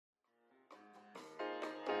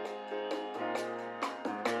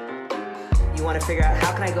You want to figure out,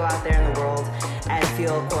 how can I go out there in the world and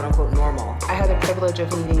feel quote unquote normal? I had the privilege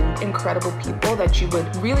of meeting incredible people that you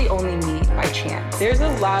would really only meet by chance. There's a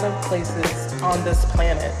lot of places on this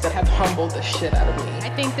planet that have humbled the shit out of me.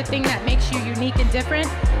 I think the thing that makes you unique and different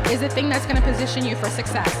is the thing that's gonna position you for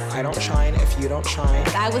success. I don't shine if you don't shine.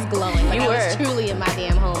 I was glowing. Like I was truly in my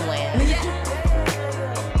damn homeland.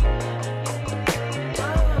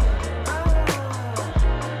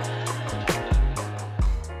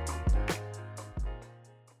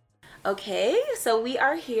 Okay, so we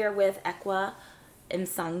are here with Ekwa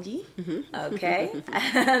Msangi. Okay,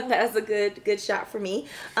 that was a good shot for me.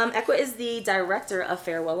 Ekwa is the director of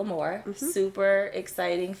Farewell Amore. Super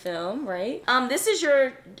exciting film, right? This is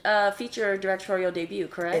your feature directorial debut,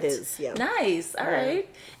 correct? It is, yeah. Nice. All right.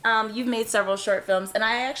 You've made several short films, and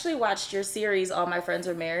I actually watched your series, All My Friends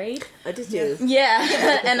Are Married. I did too.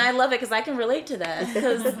 Yeah, and I love it because I can relate to that,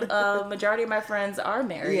 because majority of my friends are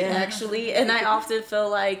married, actually, and I often feel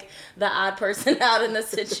like the odd person out in the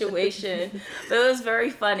situation. But it was very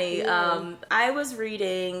funny. I was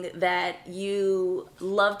reading that you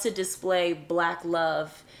love to display Black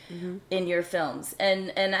love in your films,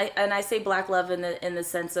 and I say Black love in the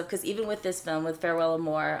sense of, because even with this film, with Farewell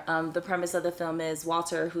Amore, the premise of the film is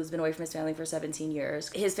Walter, who's been away from his family for 17 years,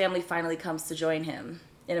 his family finally comes to join him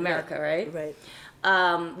in America, right? Right.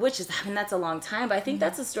 Which is, I mean, that's a long time, but I think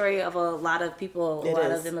that's a story of a lot of people, a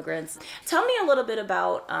lot of immigrants. Tell me a little bit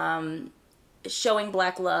about showing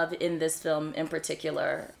Black love in this film in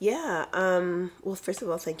particular. Yeah. Well, first of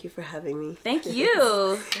all, thank you for having me. Thank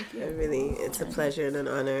you. It's a pleasure and an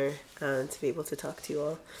honor to be able to talk to you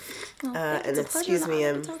all. And excuse me,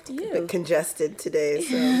 I'm a bit congested today,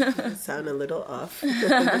 so I sound a little off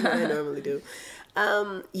than I normally do.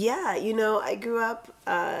 I grew up,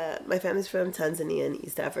 my family's from Tanzania in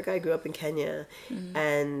East Africa. I grew up in Kenya,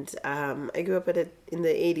 and I grew up in the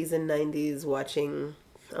 80s and 90s watching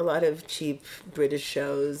a lot of cheap British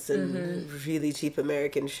shows and really cheap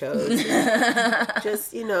American shows.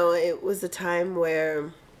 Just, it was a time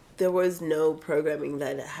where there was no programming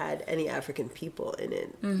that had any African people in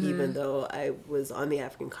it, even though I was on the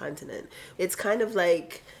African continent. It's kind of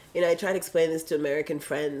like, I try to explain this to American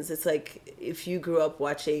friends. It's like if you grew up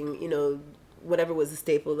watching, whatever was a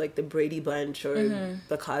staple, like the Brady Bunch or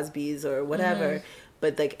the Cosbys or whatever,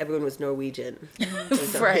 but like everyone was Norwegian or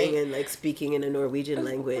something, and like speaking in a Norwegian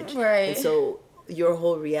language. Right. And so your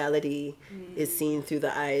whole reality is seen through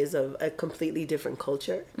the eyes of a completely different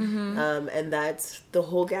culture. And that's the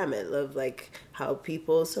whole gamut of like how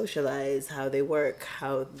people socialize, how they work,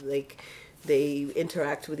 how like they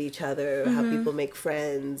interact with each other, how people make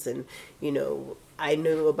friends. And, I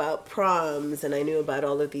knew about proms and I knew about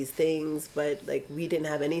all of these things, but like we didn't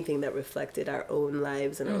have anything that reflected our own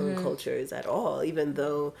lives and our own cultures at all, even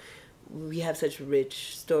though we have such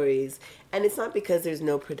rich stories. And it's not because there's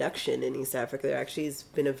no production in East Africa. There actually has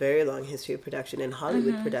been a very long history of production and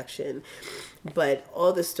Hollywood production. But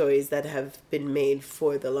all the stories that have been made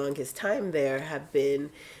for the longest time there have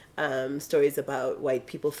been stories about white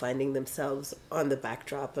people finding themselves on the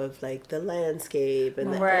backdrop of like the landscape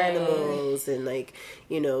and the animals and like,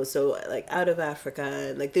 so like Out of Africa,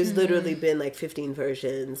 and like there's literally been like 15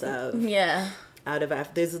 versions of Out of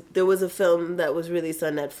Africa. There was a film that was released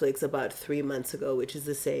on Netflix about 3 months ago, which is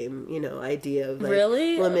the same, idea of like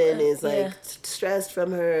woman is like stressed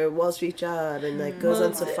from her Wall Street job and like goes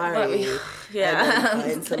on safari and then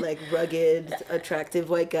finds some like rugged, attractive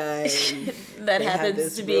white guy that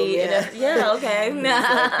happens to be like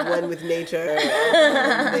one with nature.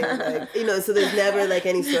 So there's never like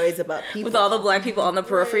any stories about people with all the Black people on the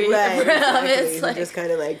periphery. Right, exactly. Like, just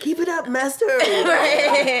kind of like, keep it up, master.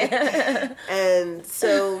 And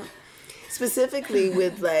so specifically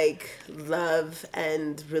with like love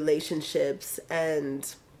and relationships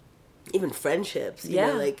and even friendships, you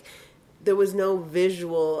know, like there was no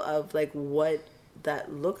visual of like what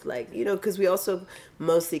that looked like, because we also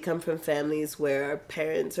mostly come from families where our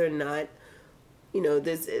parents are not,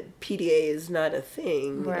 there's PDA is not a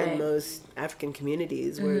thing in most African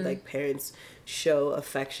communities where like parents show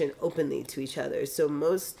affection openly to each other. So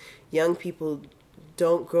most young people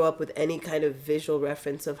don't grow up with any kind of visual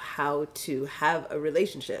reference of how to have a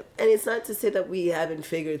relationship. And it's not to say that we haven't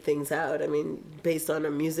figured things out. I mean, based on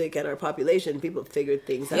our music and our population, people figured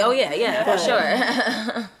things out. Oh, yeah, for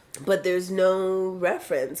sure. But there's no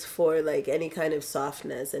reference for, like, any kind of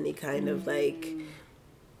softness, any kind of, like,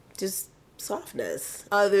 just softness,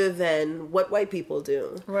 other than what white people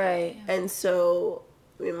do. Right. And so,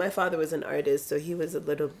 I mean, my father was an artist, so he was a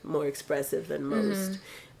little more expressive than most.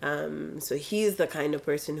 So he's the kind of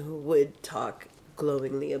person who would talk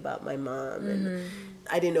glowingly about my mom, and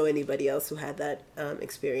I didn't know anybody else who had that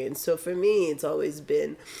experience. So for me, it's always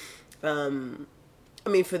been, I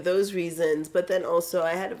mean, for those reasons, but then also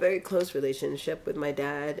I had a very close relationship with my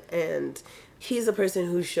dad, and he's a person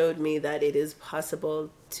who showed me that it is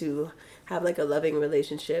possible to have like a loving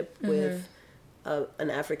relationship with an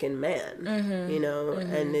African man, you know,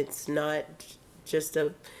 and it's not just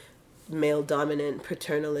a male dominant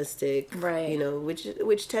paternalistic, you know,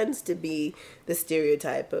 which tends to be the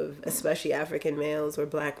stereotype of especially African males or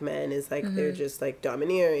black men, is like they're just like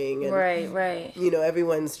domineering, and you know,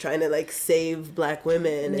 everyone's trying to like save black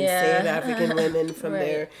women and save African women from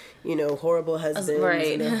their, you know, horrible husbands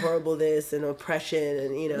and their horrible this and oppression,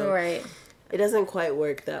 and you know, it doesn't quite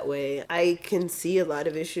work that way. I can see a lot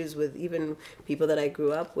of issues with even people that I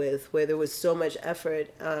grew up with, where there was so much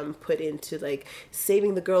effort put into like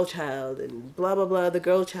saving the girl child and blah, blah, blah, the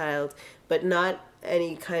girl child, but not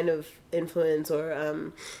any kind of influence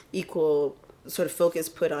or equal sort of focus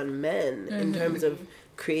put on men in terms of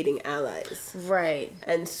creating allies. Right.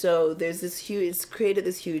 And so there's this huge, it's created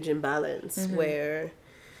this huge imbalance where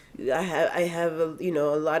I have you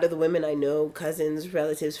know, a lot of the women I know, cousins,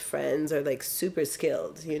 relatives, friends, are like super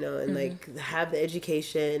skilled, you know, and like have the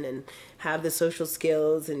education and have the social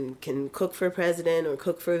skills and can cook for a president or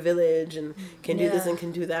cook for a village and can do this and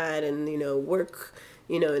can do that, and you know, work,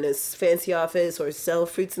 you know, in a fancy office or sell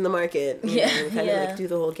fruits in the market, you know, kind of like do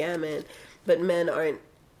the whole gamut. But men aren't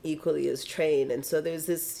equally as trained, and so there's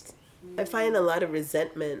this, I find a lot of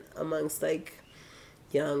resentment amongst like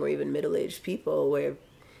young or even middle-aged people, where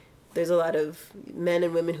there's a lot of men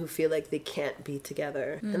and women who feel like they can't be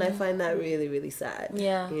together. And I find that really, really sad.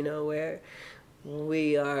 Yeah. You know, where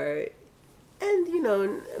we are, and, you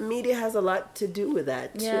know, media has a lot to do with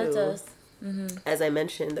that, too. Yeah, it does. As I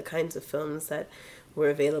mentioned, the kinds of films that were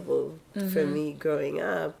available for me growing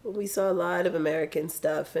up, we saw a lot of American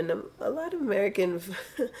stuff, and a lot of American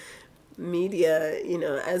media, you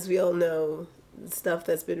know, as we all know, stuff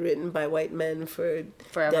that's been written by white men for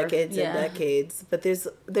decades and decades. But there's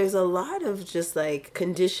a lot of just like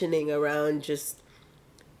conditioning around just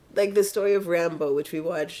like the story of Rambo, which we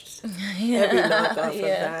watched every knockoff of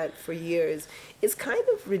that for years. It's kind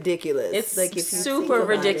of ridiculous. It's like if super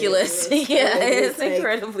ridiculous. It's like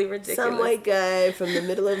incredibly ridiculous. Some white guy from the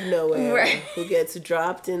middle of nowhere who gets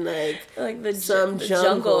dropped in like some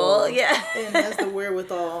jungle. Yeah. And has the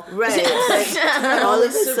wherewithal. Right. Like, all of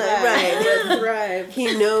a sudden,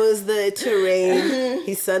 he knows the terrain.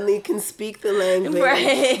 He suddenly can speak the language.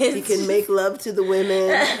 He can make love to the women.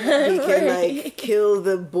 He can like kill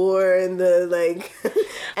the boar and the like.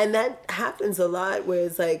 And that happens a lot, where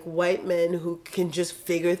it's like white men who can just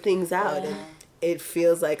figure things out. And it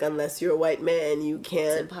feels like unless you're a white man, you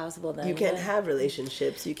can't. It's impossible then. You can't have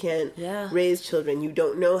relationships. You can't raise children. You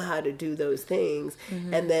don't know how to do those things.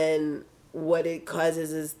 And then what it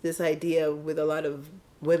causes is this idea with a lot of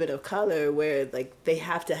women of color, where like they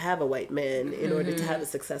have to have a white man in order to have a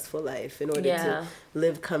successful life, in order to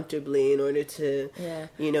live comfortably, in order to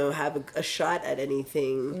you know, have a shot at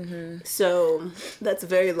anything. So that's a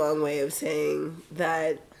very long way of saying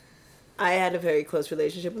that I had a very close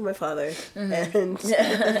relationship with my father,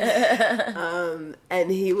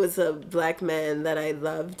 and he was a black man that I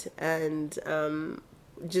loved, and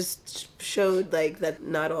just showed like that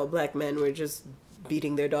not all black men were just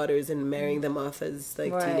beating their daughters and marrying them off as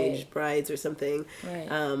like teenage brides or something.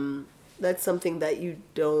 That's something that you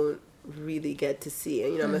don't really get to see.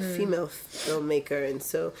 And, you know, I'm a female filmmaker, and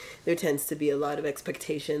so there tends to be a lot of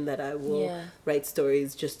expectation that I will write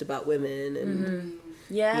stories just about women, and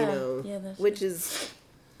you know, which is,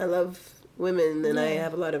 I love women, and I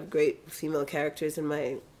have a lot of great female characters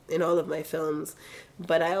in all of my films,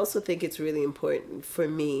 but I also think it's really important for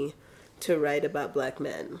me to write about black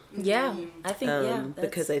men. I think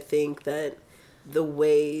because I think that the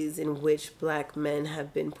ways in which black men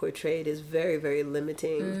have been portrayed is very, very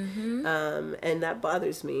limiting, and that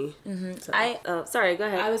bothers me. So. Sorry, go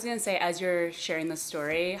ahead. I was gonna say, as you're sharing the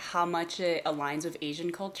story, how much it aligns with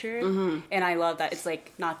Asian culture, and I love that it's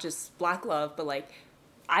like not just black love, but like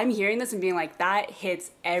I'm hearing this and being like, that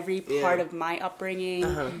hits every part of my upbringing,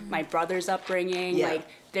 my brother's upbringing, like.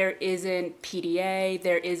 There isn't PDA,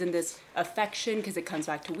 there isn't this affection because it comes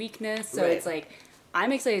back to weakness. So it's like,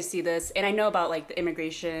 I'm excited to see this. And I know about like the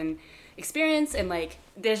immigration experience, and like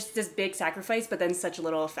there's this big sacrifice, but then such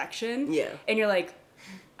little affection. Yeah. And you're like,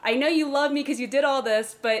 I know you love me because you did all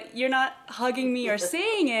this, but you're not hugging me or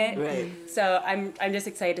saying it. Right. So I'm just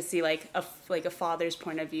excited to see like a father's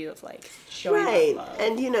point of view of like showing that love.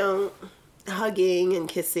 And you know, hugging and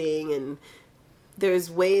kissing, and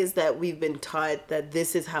there's ways that we've been taught that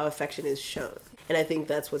this is how affection is shown. And I think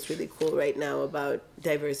that's what's really cool right now about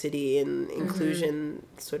diversity and inclusion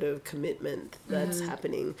sort of commitment that's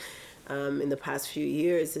happening in the past few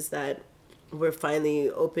years, is that we're finally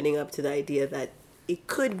opening up to the idea that it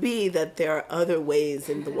could be that there are other ways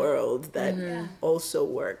in the world that also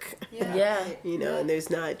work. You know, and there's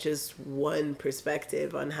not just one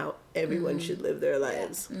perspective on how everyone should live their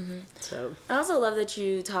lives. So I also love that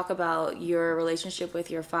you talk about your relationship with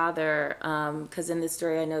your father, because in this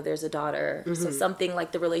story I know there's a daughter. So something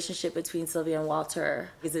like the relationship between Sylvia and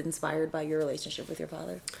Walter, is it inspired by your relationship with your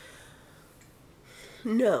father?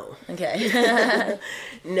 no. Okay.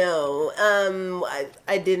 No.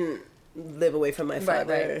 I didn't live away from my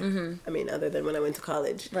father. Right. I mean, other than when I went to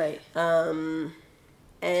college. Right.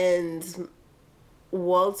 And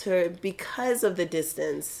Walter, because of the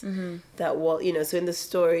distance that you know, so in the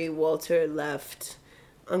story, Walter left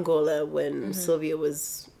Angola when Sylvia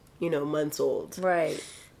was, you know, months old. Right.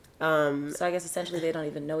 So I guess essentially they don't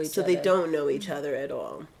even know each other. So they don't know each other at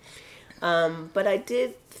all. But I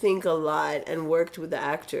did think a lot and worked with the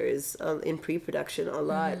actors in pre-production a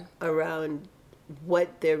lot around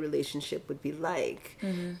what their relationship would be like.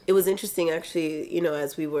 It was interesting, actually, you know,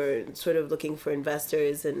 as we were sort of looking for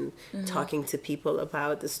investors and talking to people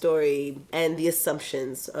about the story and the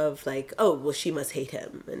assumptions of like, oh, well, she must hate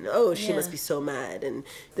him, and oh, she must be so mad, and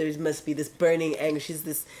there must be this burning anger. She's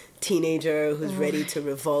this teenager who's ready to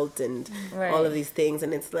revolt and all of these things,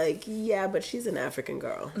 and it's like, yeah, but she's an African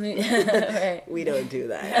girl. We don't do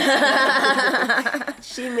that.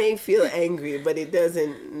 She may feel angry, but it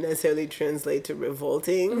doesn't necessarily translate to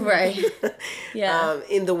revolting, in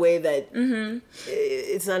the way that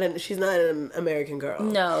it's not she's not an American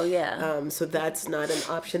girl. So that's not an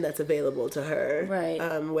option that's available to her,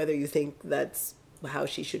 whether you think that's how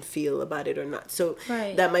she should feel about it or not. So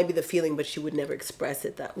that might be the feeling, but she would never express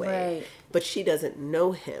it that way. But she doesn't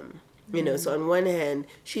know him, you know. So on one hand,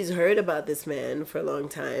 she's heard about this man for a long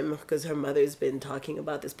time because her mother's been talking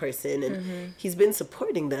about this person, and he's been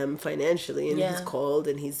supporting them financially, and he's called,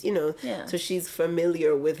 and he's, you know, so she's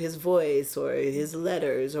familiar with his voice or his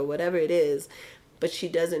letters or whatever it is, but she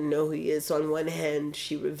doesn't know who he is. So on one hand,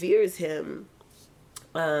 she reveres him,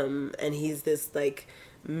 and he's this like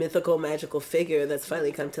mythical, magical figure that's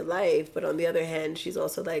finally come to life. But on the other hand, she's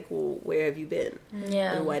also like, well, where have you been?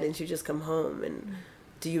 And why didn't you just come home? And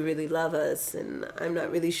do you really love us? And I'm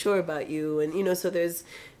not really sure about you. And, you know, so there's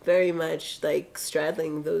very much like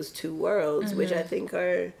straddling those two worlds, which I think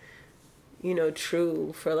are, you know,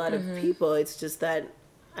 true for a lot of people. It's just that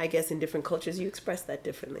I guess in different cultures you express that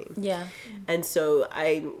differently. And so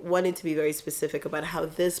I wanted to be very specific about how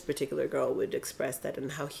this particular girl would express that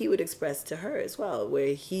and how he would express to her as well,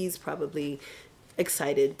 where he's probably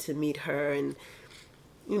excited to meet her and,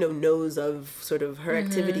 you know, knows of sort of her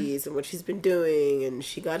activities and what she's been doing, and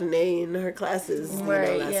she got an A in her classes, you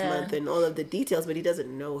know, last month, and all of the details, but he doesn't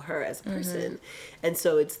know her as a person. And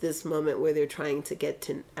so it's this moment where they're trying to get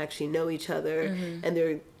to actually know each other, and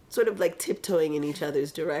they're sort of like tiptoeing in each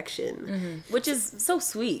other's direction. Which is so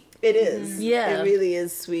sweet. It is. It really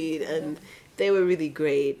is sweet. And they were really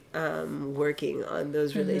great working on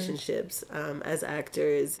those relationships as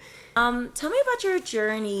actors. Tell me about your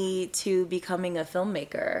journey to becoming a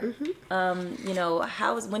filmmaker. You know,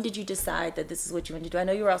 when did you decide that this is what you wanted to do? I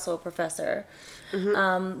know you were also a professor.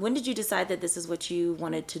 When did you decide that this is what you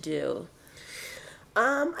wanted to do?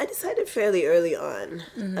 I decided fairly early on.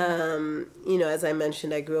 You know, as I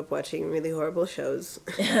mentioned, I grew up watching really horrible shows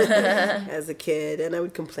as a kid, and I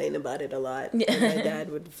would complain about it a lot. And my dad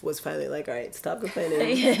was finally like, all right, stop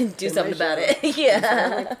complaining. Do something about it. So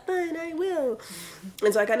I'm like, fine, I will.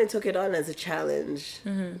 And so I kind of took it on as a challenge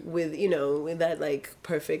with, you know, with that like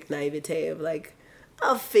perfect naivete of like,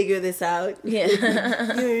 I'll figure this out.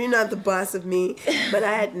 You're not the boss of me. But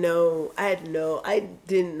I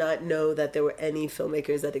did not know that there were any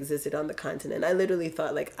filmmakers that existed on the continent. I literally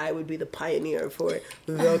thought like I would be the pioneer for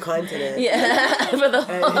the continent. For the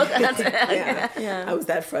whole continent. I was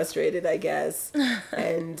that frustrated, I guess.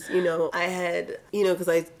 And, you know, I had, you know, because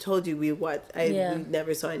I told you we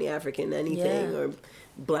never saw any African anything or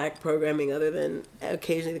black programming other than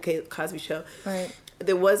occasionally the Cosby Show.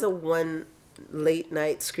 There was one late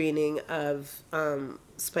night screening of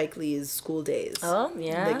Spike Lee's School Days.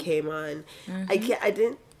 That came on. I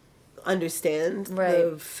didn't understand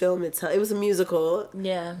the film itself. It was a musical,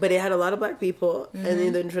 but it had a lot of black people, and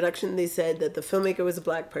in the introduction they said that the filmmaker was a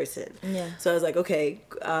black person. So I was like, okay,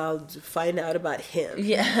 I'll find out about him.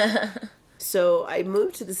 So I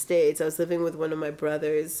moved to the States. I was living with one of my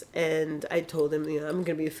brothers, and I told him, I'm going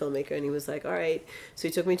to be a filmmaker. And he was like, all right. So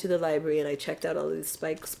he took me to the library, and I checked out all of these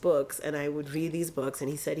Spike's books, and I would read these books, and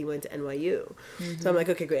he said he went to NYU. So I'm like,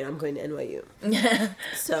 okay, great, I'm going to NYU.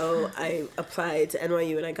 So I applied to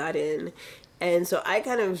NYU, and I got in. And so I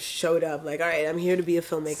kind of showed up like, all right, I'm here to be a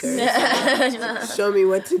filmmaker. So show me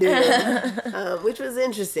what to do. Which was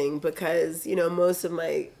interesting because, most of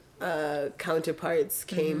my counterparts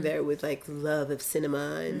came there with like love of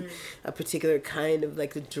cinema and a particular kind of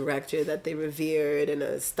like the director that they revered and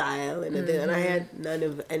a style and and I had none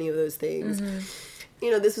of any of those things.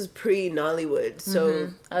 This was pre-Nollywood,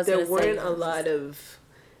 so there weren't a lot of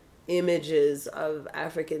images of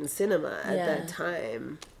African cinema at that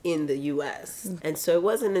time in the US. And so it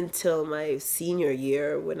wasn't until my senior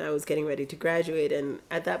year when I was getting ready to graduate, and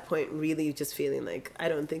at that point really just feeling like I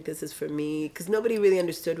don't think this is for me, because nobody really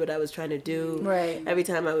understood what I was trying to do. Right. Every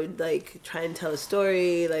time I would like try and tell a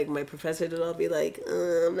story, like my professor would all be like,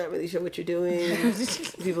 I'm not really sure what you're doing.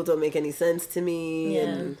 People don't make any sense to me.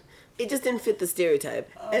 And it just didn't fit the stereotype.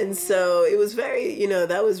 And so it was very,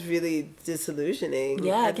 that was really disillusioning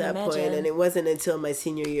at that point. And it wasn't until my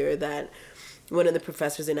senior year that one of the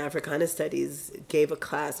professors in Africana Studies gave a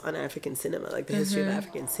class on African cinema, like the history of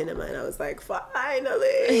African cinema. And I was like,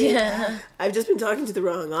 finally, I've just been talking to the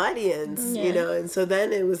wrong audience, And so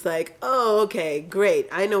then it was like, oh, okay, great.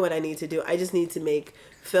 I know what I need to do. I just need to make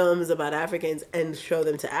films about Africans and show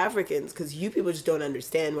them to Africans, because you people just don't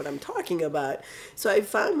understand what I'm talking about. So I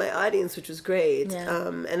found my audience, which was great.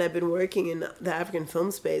 And I've been working in the African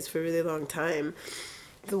film space for a really long time.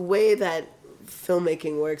 The way that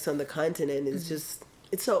filmmaking works on the continent is just,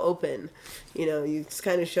 it's so open. You just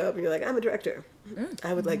kind of show up and you're like, I'm a director.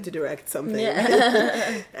 I would like to direct something.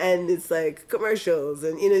 And it's like commercials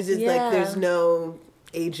and, it's just like there's no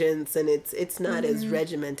agents and it's not as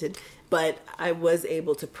regimented. But I was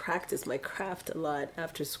able to practice my craft a lot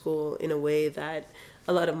after school in a way that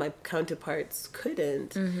a lot of my counterparts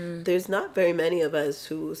couldn't. There's not very many of us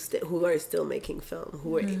who are still making film,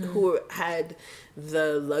 who had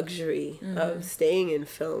the luxury of staying in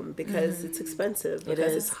film, because it's expensive,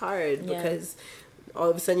 because it's hard, because all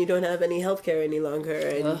of a sudden you don't have any healthcare any longer,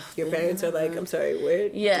 and your parents are like, I'm sorry, where?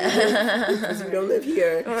 Because you don't live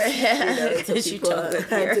here. So people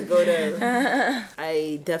had to go to.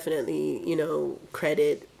 I definitely,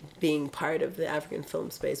 credit being part of the African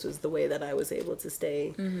film space was the way that I was able to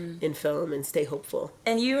stay in film and stay hopeful.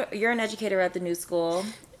 And you're an educator at the New School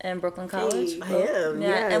in Brooklyn College? I am,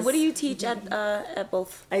 yes. And what do you teach at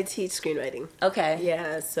both? I teach screenwriting. Okay.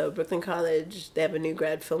 Yeah, so Brooklyn College, they have a new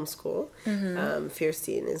grad film school.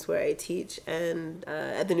 Fierstein is where I teach. And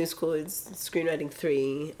at the New School, it's Screenwriting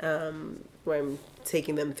 3, where I'm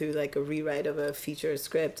taking them through like a rewrite of a feature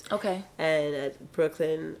script. Okay. And at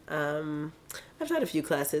Brooklyn, I've taught a few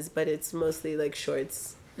classes, but it's mostly like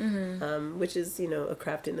shorts, which is, a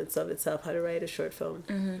craft in itself, how to write a short film.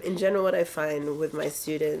 In general, what I find with my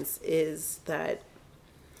students is that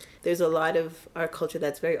there's a lot of our culture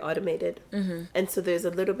that's very automated. And so there's a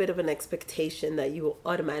little bit of an expectation that you will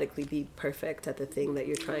automatically be perfect at the thing that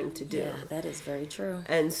you're trying to do. Yeah, that is very true.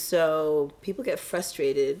 And so people get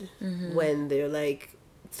frustrated when they're like,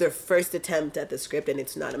 it's their first attempt at the script and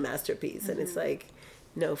it's not a masterpiece. And it's like,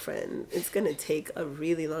 no, friend, it's going to take a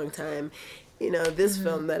really long time. This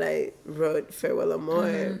film that I wrote, Farewell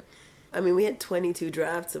Amor, I mean, we had 22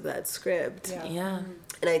 drafts of that script. Yeah.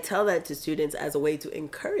 And I tell that to students as a way to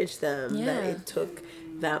encourage them that it took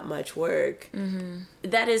that much work.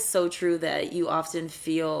 That is so true, that you often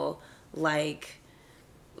feel like,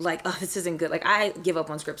 oh, this isn't good. Like, I give up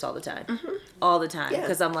on scripts all the time. All the time.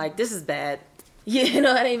 Because I'm like, this is bad. You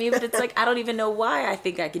know what I mean? But it's like, I don't even know why I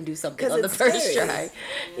think I can do something on the first try.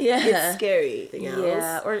 It's scary.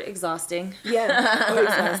 Or exhausting. Or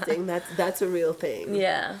exhausting. That's a real thing.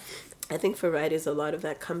 Yeah. I think for writers, a lot of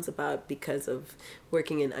that comes about because of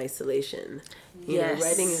working in isolation. You know,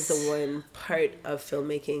 writing is the one part of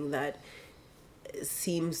filmmaking that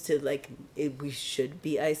seems to we should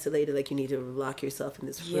be isolated. Like, you need to lock yourself in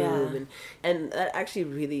this room, and that actually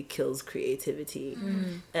really kills creativity.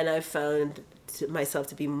 And I've found myself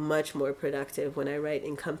to be much more productive when I write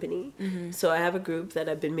in company. So I have a group that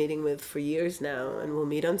I've been meeting with for years now, and we'll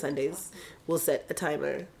meet on Sundays. We'll set a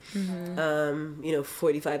timer,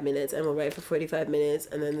 45 minutes, and we'll write for 45 minutes,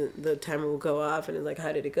 and then the timer will go off, and it's like,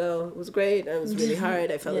 how did it go? It was great. It was really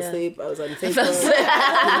hard. I fell asleep. I was unfaithful.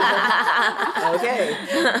 Okay,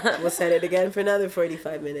 we'll set it again for another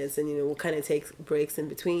 45 minutes, and we'll kind of take breaks in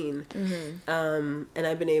between. And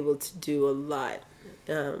I've been able to do a lot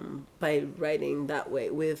by writing that way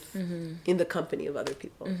with in the company of other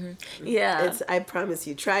people. Yeah. I promise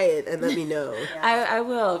you, try it and let me know. I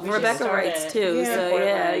will. Rebecca writes too. Yeah. So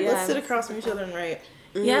yeah. Let's sit across from each other and write.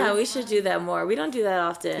 Yeah, we should do that more. We don't do that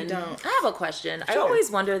often. We don't. I have a question. I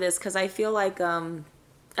always wonder this because I feel like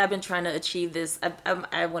I've been trying to achieve this.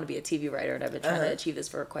 I want to be a TV writer, and I've been trying to achieve this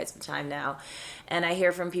for quite some time now. And I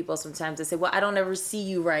hear from people sometimes, they say, well, I don't ever see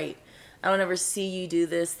you write. I don't ever see you do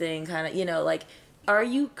this thing, kind of, like, are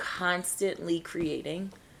you constantly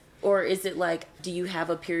creating? Or is it like, do you have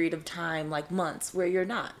a period of time, like months, where you're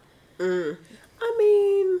not? I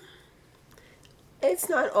mean, it's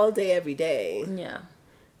not all day, every day. Yeah.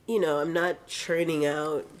 I'm not churning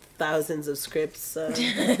out thousands of scripts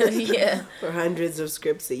Yeah. or hundreds of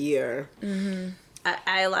scripts a year.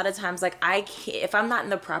 I a lot of times, like, I can't, if I'm not in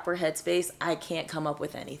the proper headspace, I can't come up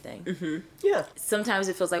with anything. Yeah. Sometimes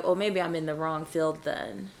it feels like, oh, maybe I'm in the wrong field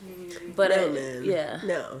then. But No, man. yeah.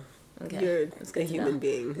 No. Okay. You're That's a good to human know.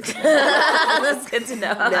 being. That's good to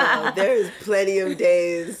know. No, there's plenty of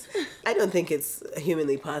days. I don't think it's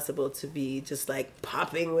humanly possible to be just like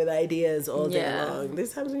popping with ideas all day long.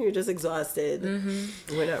 There's times when you're just exhausted.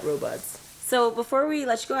 We're not robots. So before we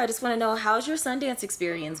let you go, I just want to know, how's your Sundance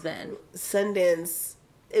experience been? Sundance,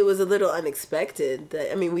 it was a little unexpected.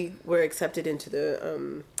 We were accepted into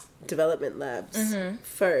the development labs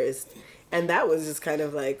first. And that was just kind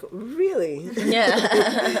of like, really?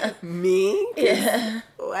 Yeah. Me? Yeah.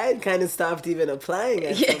 I had kind of stopped even applying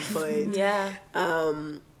at some point. Yeah.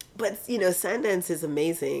 But, Sundance is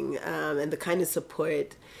amazing. And the kind of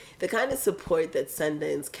support that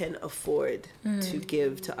Sundance can afford to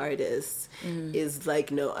give to artists is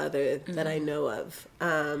like no other that I know of.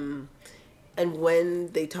 And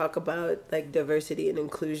when they talk about like diversity and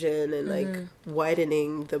inclusion and like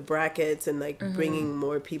widening the brackets and like bringing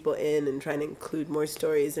more people in and trying to include more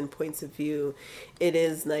stories and points of view, it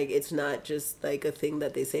is like, it's not just like a thing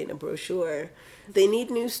that they say in a brochure. They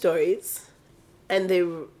need new stories, and they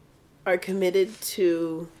are committed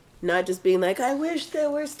to not just being like, I wish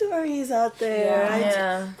there were stories out there.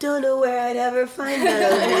 I don't know where I'd ever find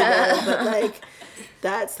them. But like,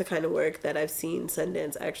 that's the kind of work that I've seen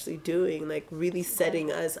Sundance actually doing, like really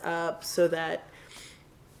setting us up so that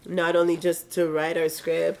not only just to write our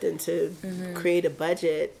script and to create a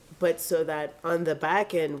budget, but so that on the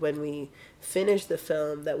back end, when we finish the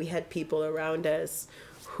film, that we had people around us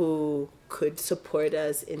who could support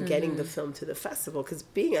us in getting the film to the festival. Because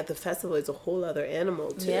being at the festival is a whole other animal,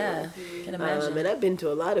 too. Yeah, can imagine. And I've been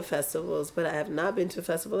to a lot of festivals, but I have not been to a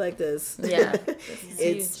festival like this. Yeah,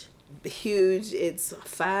 It's huge, it's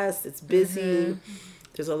fast, it's busy.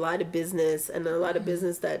 There's a lot of business, and a lot of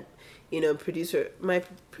business that, my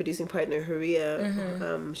producing partner,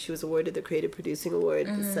 Haria, she was awarded the Creative Producing Award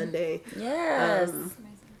this Sunday. Yes.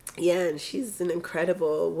 And she's an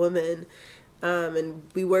incredible woman. And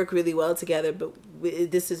we work really well together, but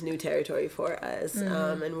this is new territory for us.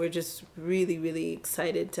 And we're just really, really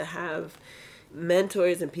excited to have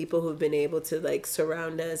mentors and people who've been able to like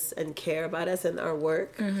surround us and care about us and our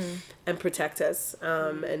work and protect us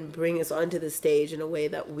and bring us onto the stage in a way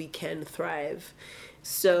that we can thrive.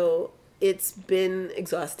 So it's been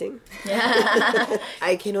exhausting.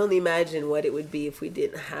 I can only imagine what it would be if we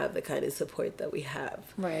didn't have the kind of support that we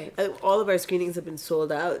have. Right. All of our screenings have been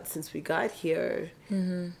sold out since we got here.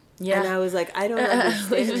 Yeah. And I was like, I don't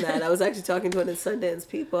understand that. I was actually talking to one of the Sundance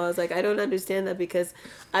people. I was like, I don't understand that, because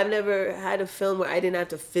I've never had a film where I didn't have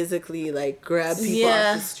to physically like grab people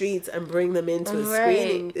off the streets and bring them into a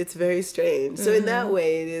screening. It's very strange. So in that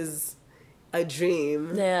way, it is a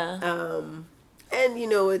dream. Yeah. And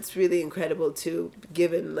it's really incredible too,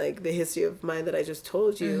 given like the history of mine that I just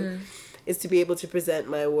told you, is to be able to present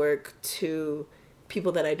my work to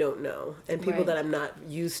people that I don't know and people that I'm not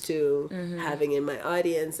used to having in my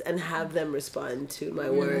audience, and have them respond to my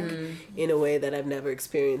work in a way that I've never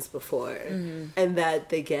experienced before, and that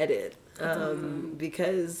they get it.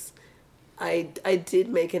 Because I did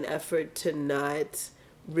make an effort to not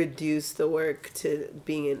reduce the work to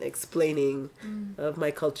being an explaining of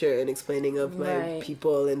my culture and explaining of my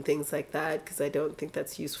people and things like that, because I don't think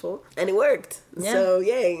that's useful, and it worked. So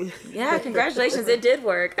yay. Yeah, congratulations. It did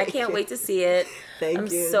work. I can't wait to see it. I'm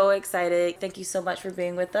so excited. Thank you so much for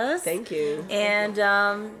being with us. Thank you. And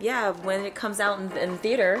when it comes out in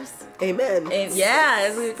theaters, amen.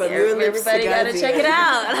 Everybody got to check it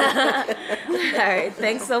out. All right,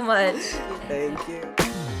 thanks so much. Thank you.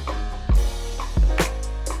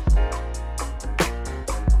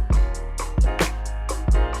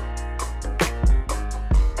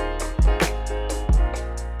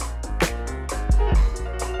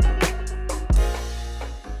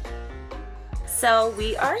 So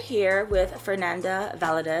we are here with Fernanda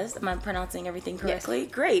Valadez. Am I pronouncing everything correctly?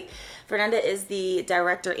 Yes. Great. Fernanda is the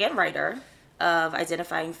director and writer of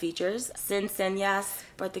Identifying Features, Sin Señas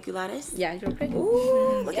Particulares. Yeah, you're right.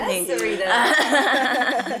 Ooh, look at me.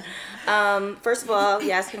 First of all,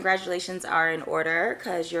 yes, congratulations are in order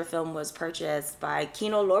because your film was purchased by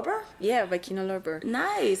Kino Lorber. Yeah, by Kino Lorber.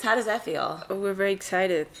 Nice. How does that feel? Oh, we're very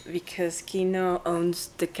excited because Kino owns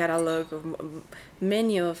the catalog of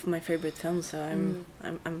many of my favorite films, so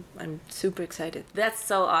I'm super excited. That's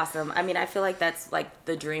so awesome. I mean, I feel like that's like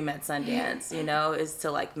the dream at Sundance, you know, is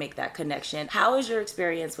to like make that connection. How is your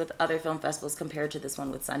experience with other film festivals compared to this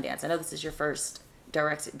one with Sundance? I know this is your first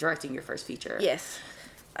directing your first feature. Yes.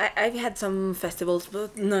 I've had some festivals,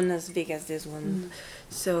 but none as big as this one.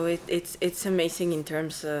 So it's amazing in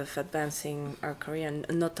terms of advancing our career, and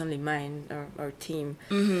not only mine, our team,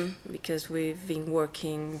 because we've been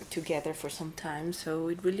working together for some time. So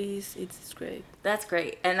it really is, it's great. That's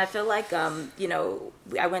great. And I feel like, you know,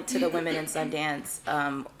 I went to the Women in Sundance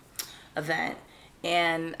event.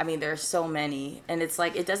 And I mean, there are so many, and it's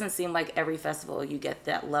like, it doesn't seem like every festival you get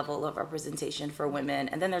that level of representation for women.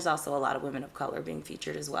 And then there's also a lot of women of color being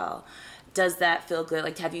featured as well. Does that feel good?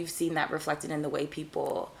 Like, have you seen that reflected in the way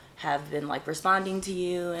people have been like responding to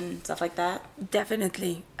you and stuff like that?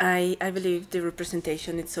 Definitely. I believe the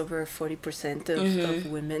representation, it's over 40%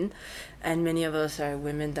 of women, and many of us are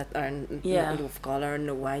women that are not of color,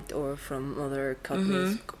 no white, or from other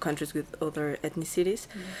countries with other ethnicities.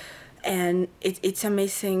 And it's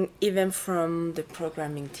amazing, even from the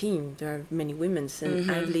programming team, there are many women, and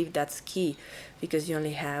I believe that's key, because you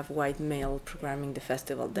only have white male programming the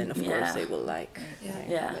festival, then of course they will like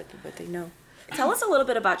what they know. Tell us a little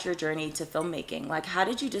bit about your journey to filmmaking. Like, how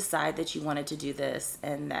did you decide that you wanted to do this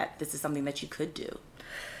and that this is something that you could do?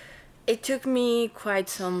 It took me quite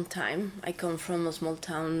some time. I come from a small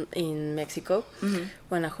town in Mexico,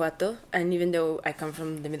 Guanajuato, and even though I come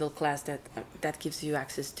from the middle class that gives you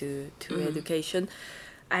access to education,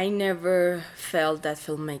 I never felt that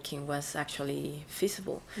filmmaking was actually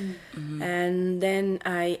feasible. And then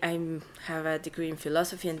I have a degree in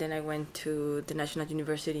philosophy, and then I went to the National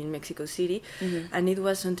University in Mexico City, and it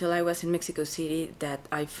was until I was in Mexico City that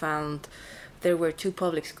I found there were 2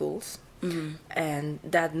 public schools. And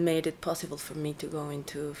that made it possible for me to go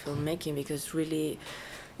into filmmaking, because really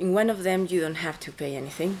in one of them you don't have to pay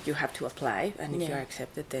anything, you have to apply, and if you're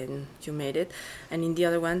accepted then you made it. And in the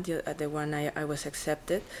other one, the one I was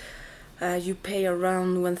accepted, you pay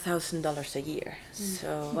around $1,000 a year.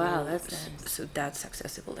 So wow, that's nice. So that's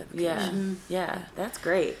accessible education. Yeah, that's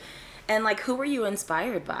great. And like, who were you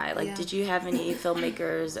inspired by? Like, did you have any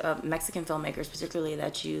filmmakers, Mexican filmmakers particularly,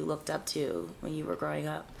 that you looked up to when you were growing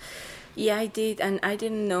up? Yeah, I did, and I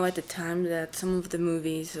didn't know at the time that some of the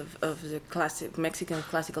movies of the classic Mexican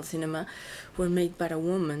classical cinema were made by a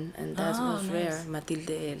woman, and that was rare.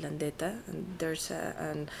 Matilde Landeta, and there's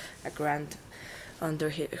a grant under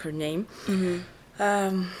her name. I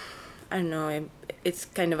don't know, it's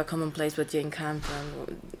kind of a commonplace, but Jane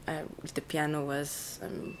Campion, the piano was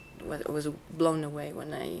blown away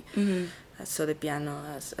when I saw the piano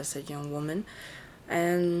as a young woman,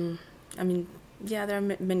 and I mean. Yeah, there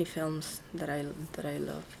are many films that I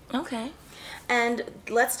love. Okay. And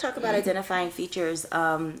let's talk about Identifying Features.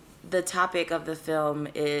 The topic of the film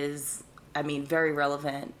is, I mean, very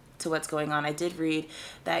relevant to what's going on. I did read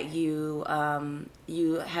that you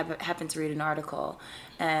happened to read an article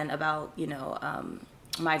and about, you know,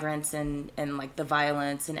 migrants and like the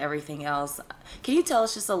violence and everything else. Can you tell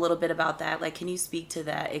us just a little bit about that? Like, can you speak to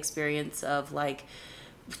that experience of like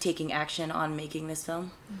taking action on making this film?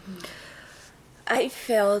 I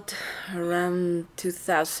felt around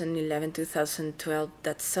 2011, 2012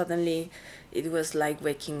 that suddenly it was like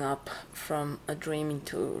waking up from a dream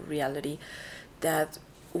into reality, that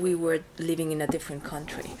we were living in a different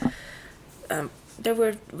country. There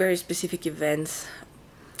were very specific events.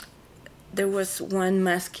 There was one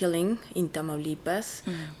mass killing in Tamaulipas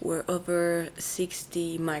where over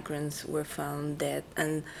 60 migrants were found dead,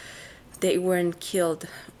 and they weren't killed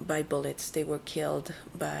by bullets. They were killed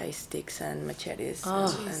by sticks and machetes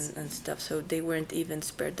and stuff. So they weren't even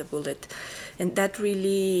spared the bullet. And that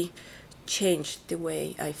really changed the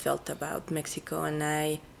way I felt about Mexico.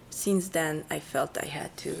 And since then, I felt I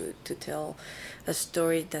had to tell a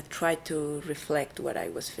story that tried to reflect what I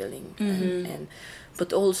was feeling.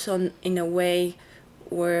 But also in a way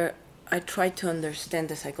where I tried to understand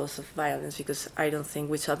the cycles of violence, because I don't think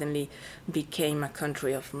we suddenly became a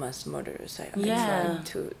country of mass murderers. I tried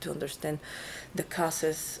to understand the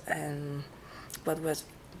causes and what was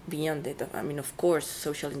beyond it. I mean, of course,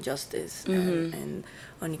 social injustice and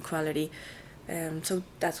inequality, So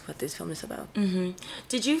that's what this film is about. Mm-hmm.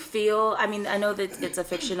 Did you feel, I mean, I know that it's a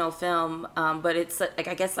fictional film, but it's like,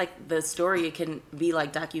 I guess like the story, it can be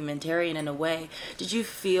like documentarian in a way. Did you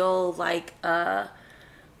feel like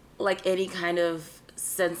any kind of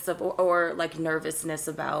sense of, or like nervousness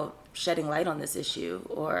about shedding light on this issue,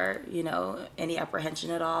 or, you know, any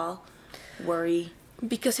apprehension at all, worry?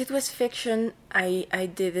 Because it was fiction, I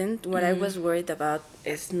didn't. What I was worried about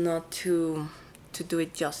is not to do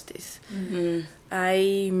it justice.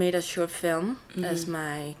 I made a short film as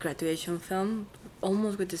my graduation film,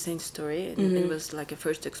 almost with the same story. It was like a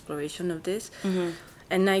first exploration of this.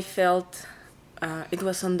 And I felt it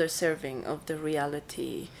was underserving of the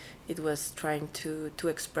reality it was trying to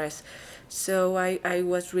express. So I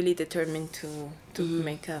was really determined to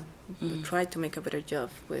make try to make a better job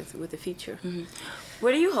with the feature.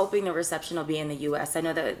 What are you hoping the reception will be in the U.S.? I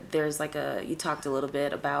know that there's like you talked a little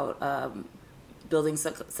bit about building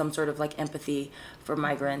some sort of like empathy for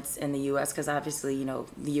migrants in the U.S. because obviously, you know,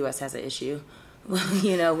 the U.S. has an issue,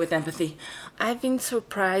 you know, with empathy. I've been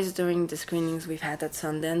surprised during the screenings we've had at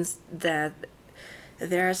Sundance that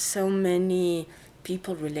there are so many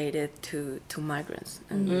people related to migrants.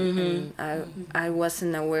 And I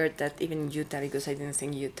wasn't aware that even in Utah, because I didn't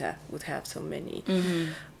think Utah would have so many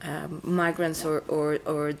migrants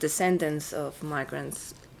or descendants of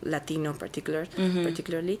migrants, Latino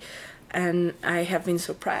particularly. And I have been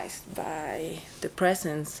surprised by the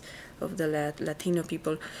presence of the Latino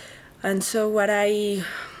people. And so what I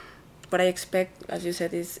expect, as you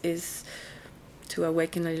said, is to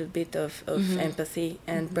awaken a little bit of empathy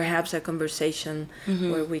and perhaps a conversation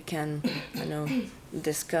where we can, you know,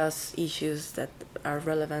 discuss issues that are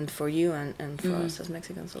relevant for you and for us as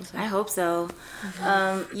Mexicans also. I hope so.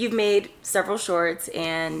 You've made several shorts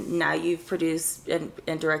and now you've produced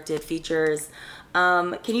and directed features.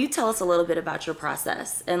 Can you tell us a little bit about your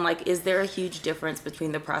process? And like, is there a huge difference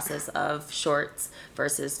between the process of shorts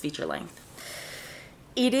versus feature length?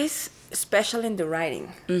 It is, especially in the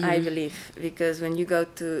writing, I believe, because when you go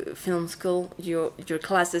to film school, your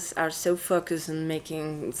classes are so focused on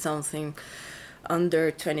making something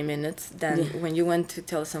under 20 minutes. Then when you want to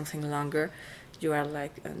tell something longer, you are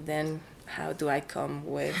like, and then how do I come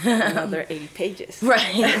with another 80 pages?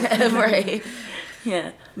 Right, right.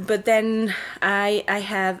 Yeah. But then I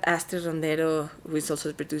have Astrid Rondero, who is also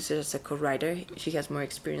the producer, as a co-writer. She has more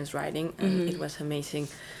experience writing, and it was amazing.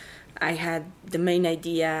 I had the main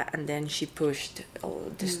idea, and then she pushed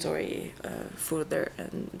the story further,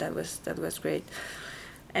 and that was great.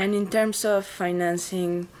 And in terms of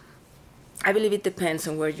financing, I believe it depends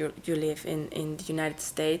on where you live. In the United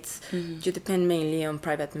States, you depend mainly on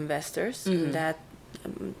private investors.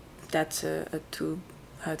 That's a two,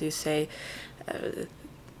 how do you say,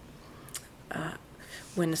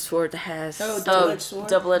 when a sword has... double-edged sword?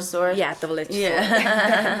 Double-edged sword? Yeah, double-edged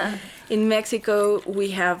sword. In Mexico,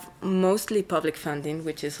 we have mostly public funding,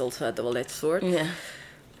 which is also a double-edged sword. Yeah.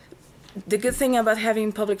 The good thing about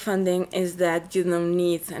having public funding is that you don't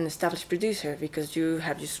need an established producer because you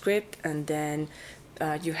have your script and then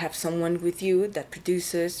you have someone with you that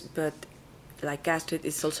produces, but like Astrid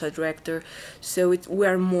is also a director. So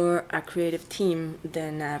we're more a creative team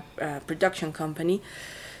than a production company.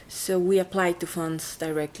 So we applied to funds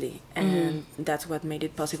directly, and that's what made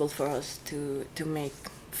it possible for us to make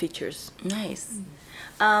features. Nice.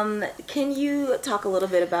 Can you talk a little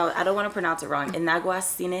bit about, I don't want to pronounce it wrong, Enagua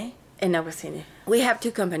Cine? Enagua Cine. We have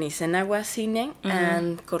two companies, Enagua Cine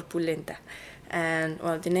and Corpulenta. And,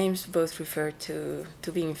 well, the names both refer to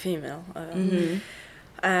being female.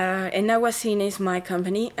 Enagua Cine is my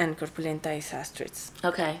company, and Corpulenta is Astrid's.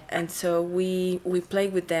 Okay. And so we play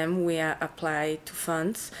with them. We apply to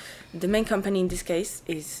funds. The main company in this case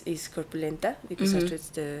is Corpulenta, because Astrid's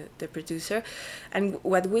the producer. And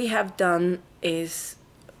what we have done is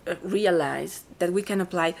realize that we can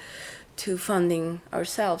apply to funding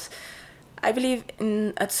ourselves. I believe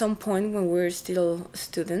at some point when we're still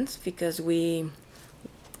students, because we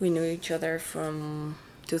knew each other from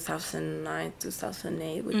 2009,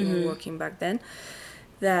 2008, we were working back then,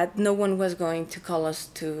 that no one was going to call us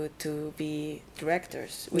to be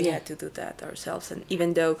directors. We had to do that ourselves. And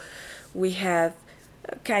even though we had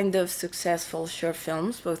kind of successful short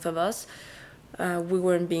films, both of us, we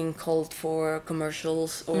weren't being called for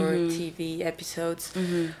commercials or TV episodes,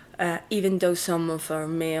 even though some of our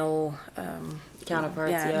male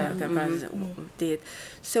counterparts did.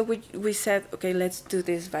 So we said, okay, let's do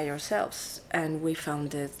this by ourselves. And we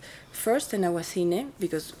founded first Enagua Cine,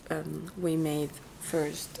 because we made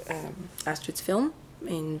first Astrid's film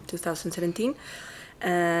in 2017,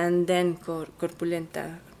 and then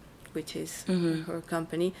Corpulenta which is her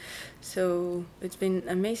company. So it's been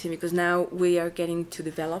amazing because now we are getting to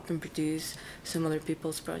develop and produce some other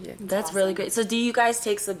people's projects. That's really great. So do you guys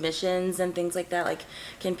take submissions and things like that? Like,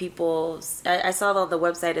 can people, I saw on the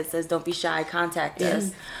website it says don't be shy, contact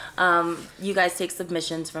us. You guys take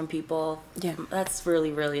submissions from people. Yeah. That's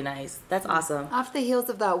really, really nice. That's awesome. Off the heels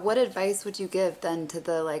of that, what advice would you give then to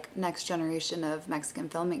the next generation of Mexican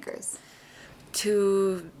filmmakers?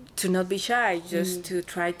 To not be shy, just to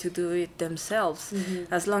try to do it themselves.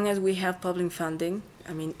 As long as we have public funding,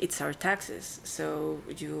 I mean, it's our taxes, so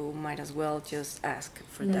you might as well just ask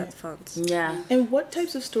for that funds. Yeah. And what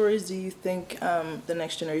types of stories do you think the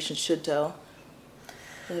next generation should tell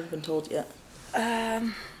that haven't been told yet?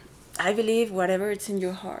 I believe whatever it's in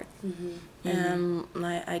your heart.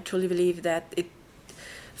 I truly believe that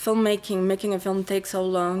making a film takes so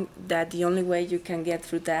long that the only way you can get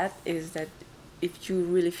through that is that if you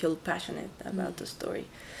really feel passionate about the story.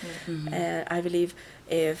 And I believe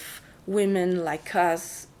if women like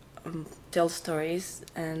us tell stories,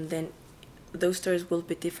 and then those stories will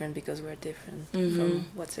be different because we're different from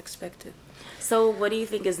what's expected. So what do you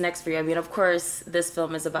think is next for you? I mean, of course, this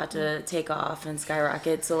film is about to take off and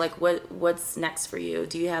skyrocket. So what's next for you?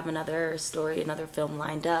 Do you have another story, another film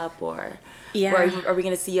lined up, or are we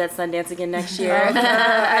going to see you at Sundance again next year?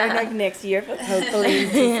 I don't know next year, but hopefully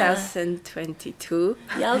 2022.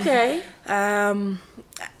 Yeah, okay.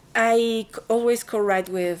 I always co-write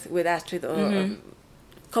with Astrid or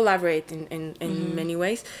collaborate in many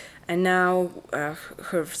ways. And now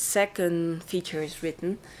her second feature is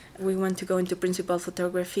written. We want to go into principal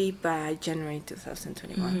photography by January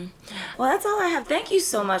 2021. Well, that's all I have. Thank you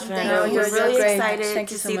so much, Fernando. We're really excited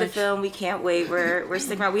to see the film. We can't wait. We're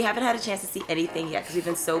sticking around. We haven't had a chance to see anything yet because we've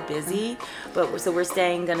been so busy. So we're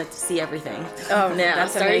gonna see everything. Oh, now,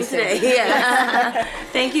 that's starting amazing. today. Yeah.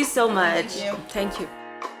 Thank you so much. Thank you.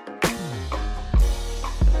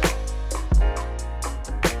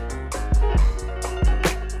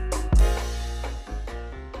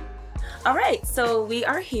 All right, so we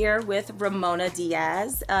are here with Ramona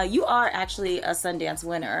Diaz. You are actually a Sundance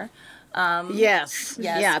winner. Yes.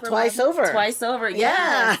 Yeah, Twice over. Yeah.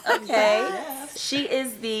 Yes. Okay. Yes. She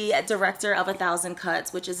is the director of 1,000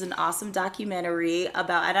 Cuts, which is an awesome documentary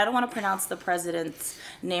about, and I don't want to pronounce the president's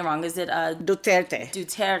name wrong. Is it Duterte?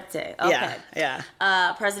 Duterte. Okay.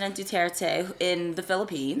 Yeah. President Duterte in the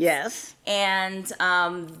Philippines. Yes. And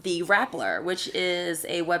the Rappler, which is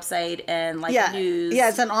a website and news. Yeah,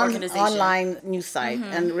 it's an online news site,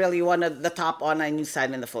 and really one of the top online news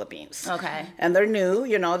site in the Philippines. Okay. And they're new.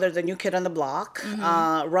 They're the new kid on the block,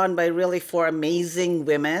 run by really 4 amazing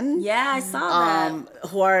women. Yeah, I saw that.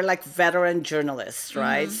 Who are veteran journalists,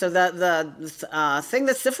 right? So the thing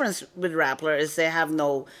that's different with Rappler is they have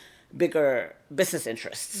no bigger business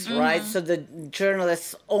interests, right? So the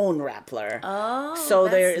journalists own Rappler. Oh, so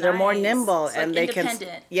that's they're more nice. nimble So and they can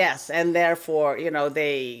and therefore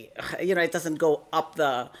it doesn't go up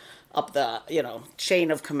the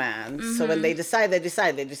chain of command. So when they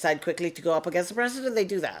decide quickly to go up against the president, they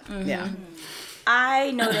do that. Yeah. I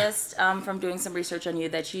noticed from doing some research on you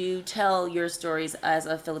that you tell your stories as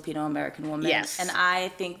a Filipino American woman. Yes. And I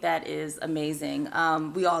think that is amazing.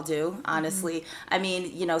 We all do, honestly. I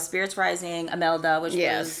mean, Spirits Rising, Imelda, which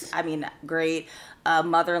was, great.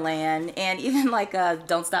 Motherland, and even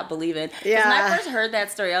Don't Stop Believing. Yeah. When I first heard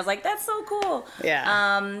that story, I was like, that's so cool.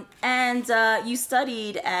 Yeah. And you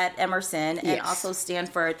studied at Emerson and also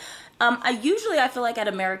Stanford. I feel like at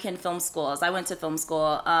American film schools, I went to film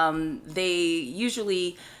school, they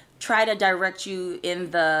usually try to direct you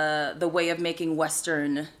in the way of making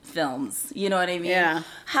Western films. You know what I mean? Yeah.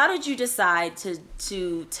 How did you decide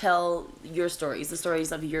to tell your stories, the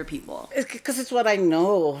stories of your people? Because it's what I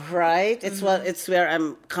know, right? It's it's where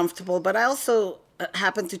I'm comfortable. But I also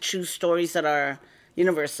happen to choose stories that are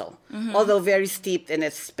universal, although very steeped in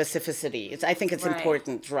its specificity. I think it's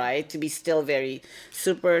important, right, to be still very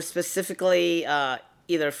super specifically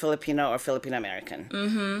either Filipino or Filipino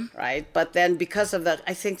American, right? But then because of that,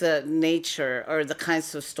 I think the nature or the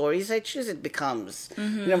kinds of stories I choose, it becomes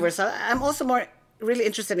universal. I'm also really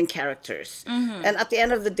interested in characters. And at the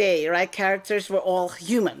end of the day, right, characters were all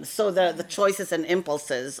human. So the choices and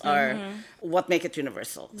impulses are what make it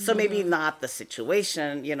universal. So maybe not the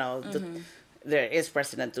situation, there is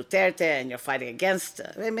President Duterte and you're fighting against.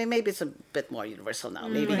 Maybe it's a bit more universal now,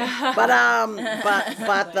 maybe. But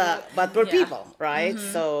we're people, right?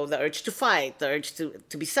 So the urge to fight, the urge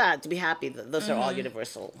to be sad, to be happy, those are all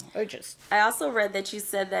universal urges. I also read that you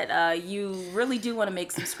said that you really do want to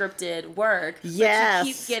make some scripted work. Yes. But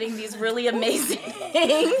you keep getting these really amazing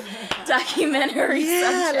documentary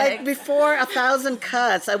subjects. Like before 1,000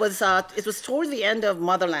 Cuts, it was toward the end of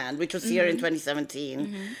Motherland, which was here in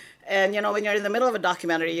 2017. And, when you're in the middle of a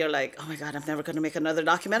documentary, you're like, oh my God, I'm never going to make another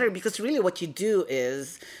documentary. Because really what you do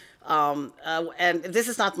is, and this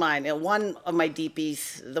is not mine. One of my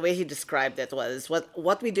DPs, the way he described it was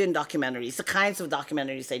what we do in documentaries, the kinds of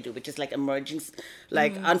documentaries I do, which is like emerging,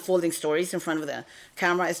 like unfolding stories in front of the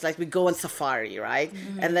camera. It's like we go on safari, right?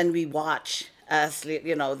 And then we watch as,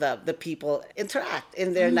 the people interact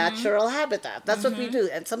in their natural habitat. That's what we do.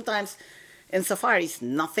 And sometimes in safaris,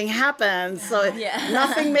 nothing happens. So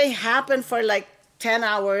nothing may happen for like 10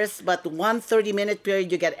 hours, but 1 30-minute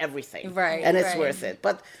period, you get everything. Right. And it's worth it.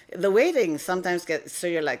 But the waiting sometimes so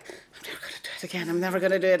you're like, I'm never going to do it again. I'm never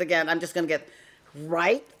going to do it again. I'm just going to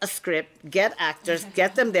write a script, get actors,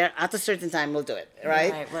 get them there at a certain time, we'll do it.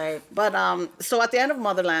 Right. But so at the end of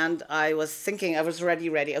Motherland, I was thinking, I was already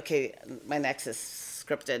ready. Okay, my next is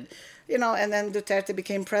scripted. And then Duterte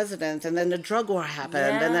became president, and then the drug war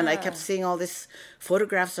happened, and then I kept seeing all these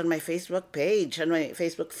photographs on my Facebook page, on my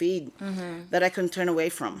Facebook feed, that I couldn't turn away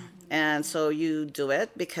from. And so you do it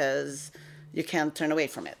because you can't turn away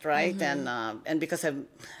from it, right? And because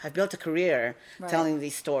I've built a career telling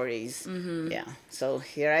these stories. So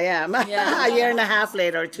here I am, a year and a half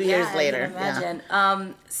later, 2 years later. I can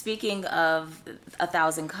imagine. Speaking of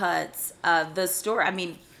 1,000 Cuts, the story, I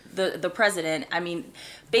mean, the president, I mean,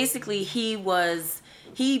 basically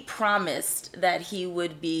he promised that he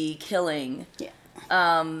would be killing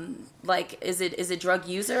like is it drug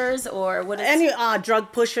users or what is any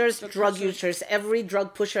drug pushers, drug users, every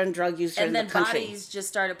drug pusher and drug user in the country. And then bodies just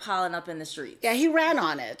started piling up in the streets. Yeah, he ran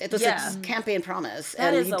on it. It was a campaign promise.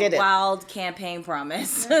 That and is he did a wild campaign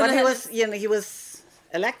promise. But he was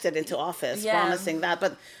elected into office promising that,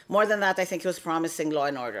 but more than that, I think he was promising law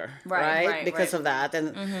and order, right? Because of that,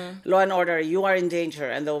 and law and order, you are in danger,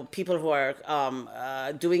 and the people who are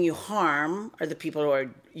doing you harm are the people who are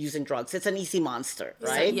using drugs. It's an easy monster,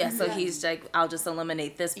 right? So he's like, I'll just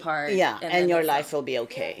eliminate this part. Yeah, and your life will be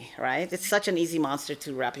okay, right? It's such an easy monster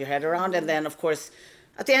to wrap your head around, and then, of course,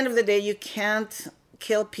 at the end of the day, you can't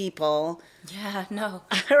kill people.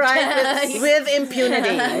 Right? With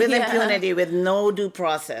impunity, with no due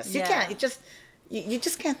process. You can't. You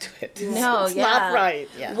just can't do it. It's not right.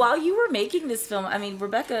 Yeah. While you were making this film, I mean,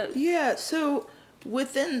 Rebecca. Yeah. So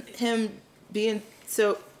within him being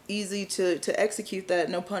so easy to execute that,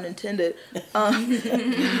 no pun intended,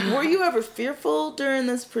 were you ever fearful during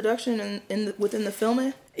this production and within the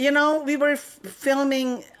filming? We were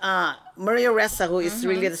filming Maria Ressa, who is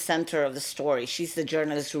really the center of the story. She's the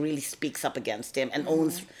journalist who really speaks up against him and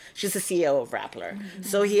owns. She's the CEO of Rappler.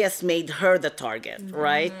 So he has made her the target,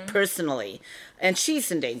 right? Personally. And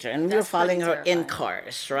she's in danger. And we were following her in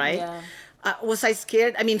cars, right? Yeah. Was I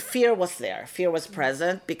scared? I mean, fear was there. Fear was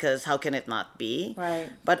present because how can it not be? Right.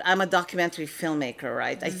 But I'm a documentary filmmaker,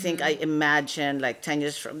 right? I think I imagine like 10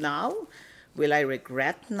 years from now, will I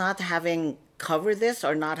regret not having covered this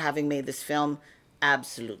or not having made this film?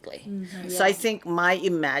 Absolutely. So I think my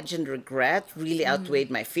imagined regret really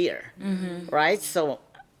outweighed my fear, right? So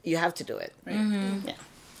you have to do it. Right?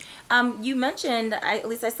 Yeah. You mentioned, at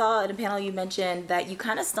least I saw in a panel, you mentioned that you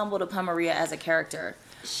kind of stumbled upon Maria as a character.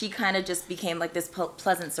 She kind of just became like this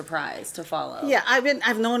pleasant surprise to follow. Yeah,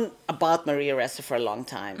 I've known about Maria Ressa for a long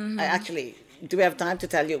time. I actually, do we have time to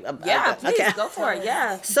tell you about that? Please, go for it,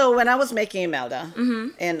 So when I was making Imelda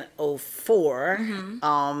in 2004,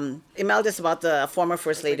 Imelda is about the former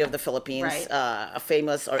First Lady of the Philippines,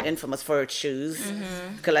 famous or infamous for her shoes,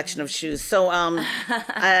 collection of shoes. So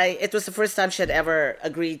it was the first time she had ever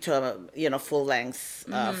agreed to a full-length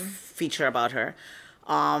feature about her.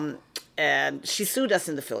 And she sued us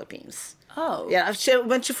in the Philippines. Oh. Yeah,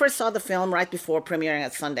 when she first saw the film right before premiering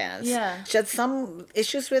at Sundance, she had some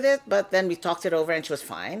issues with it, but then we talked it over and she was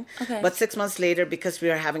fine. Okay. But 6 months later, because we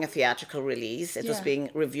were having a theatrical release, it was being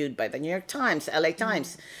reviewed by the New York Times, LA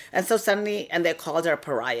Times. And so suddenly, and they called her a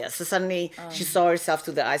pariah. So suddenly she saw herself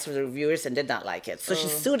through the eyes of the reviewers and did not like it. So she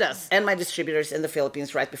sued us and my distributors in the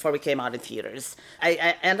Philippines right before we came out in theaters.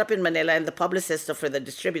 I end up in Manila and the publicist for the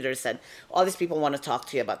distributor said, all these people want to talk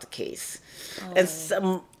to you about the case. And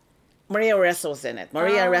Maria Ressa was in it.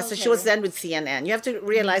 Maria Ressa, she was then with CNN. You have to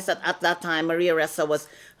realize that at that time, Maria Ressa was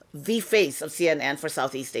the face of CNN for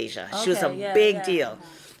Southeast Asia. She was a big deal.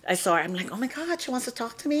 I saw her. I'm like, oh my God, she wants to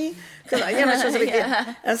talk to me. Because she was a big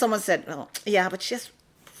kid. And someone said, well, yeah, but she has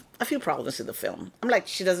a few problems with the film. I'm like,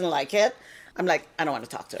 she doesn't like it. I'm like, I don't want to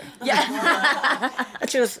talk to her. Yeah. And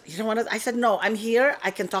she goes, you don't want to? I said, no, I'm here.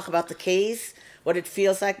 I can talk about the case, what it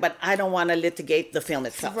feels like, but I don't want to litigate the film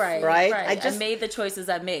itself. Right. I made the choices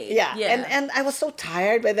I made. Yeah. And I was so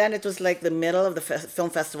tired by then. It was like the middle of the film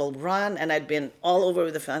festival run, and I'd been all over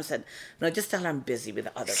with the film. I said, no, just tell her I'm busy with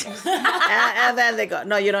the other film. and then they go,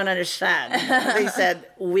 no, you don't understand. They said,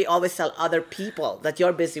 we always tell other people that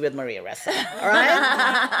you're busy with Maria Ressa. All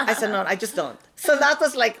right? I said, no, I just don't. So that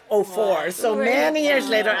was like 2004. So many years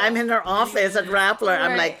later, I'm in her office at Rappler.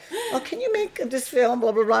 I'm like, oh, can you make this film?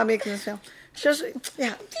 Blah, blah, blah, making this film. She goes,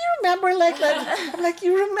 yeah, do you remember like that? I'm like,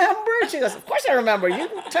 you remember? She goes, of course I remember. You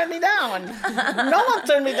turned me down. No one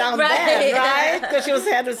turned me down then, right? Because she was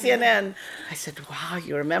head of CNN. I said, wow,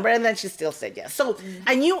 you remember? And then she still said yes. So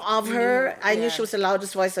I knew of her. I knew she was the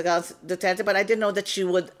loudest voice against Duterte, but I didn't know that she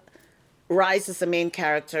would rise as the main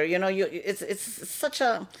character. It's such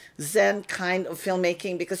a Zen kind of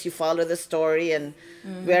filmmaking because you follow the story. And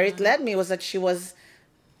where it led me was that she was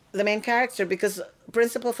the main character because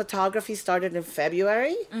principal photography started in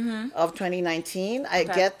February of 2019. I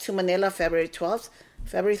get to Manila February 12th.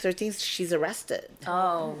 February 13th, she's arrested.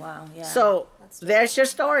 Oh, wow. Yeah. So there's your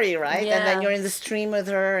story, right? Yeah. And then you're in the stream with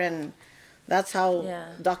her, and that's how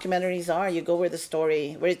documentaries are. You go where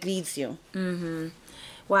it leads you. Mm-hmm.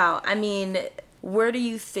 Wow. I mean, what do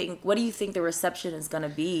you think the reception is going to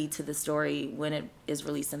be to the story when it is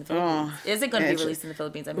released in the Philippines? Is it going to be released in the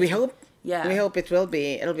Philippines? I mean, we hope. Yeah. We hope it will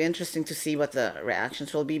be. It'll be interesting to see what the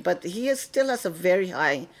reactions will be. But he still has a very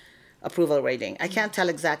high approval rating. I can't tell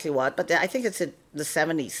exactly what, but I think it's in the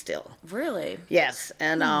 70s still. Really? Yes.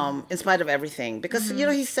 And in spite of everything. Because,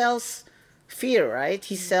 he sells fear, right?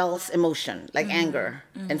 He sells emotion, like anger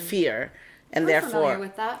and fear. And We're therefore, familiar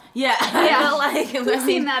with that. Yeah. Like we've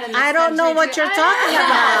seen that in this I don't know what you're talking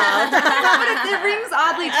about. But it rings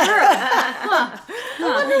oddly true.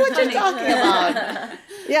 I wonder what you're talking about.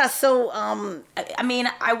 Yeah, so I mean,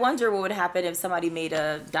 I wonder what would happen if somebody made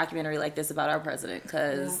a documentary like this about our president.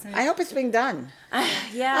 Because I hope it's being done.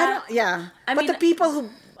 Yeah. But the people who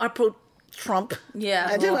are pro-Trump,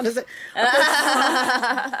 I didn't want to say,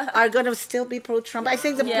 are going to still be pro-Trump. I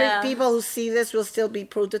think the people who see this will still be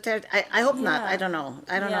pro-Duterte. I hope not. I don't know.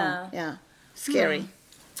 Yeah. Scary.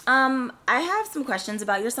 I have some questions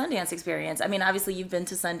about your Sundance experience. I mean, obviously you've been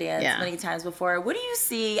to Sundance many times before. What do you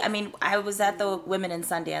see? I mean, I was at the Women in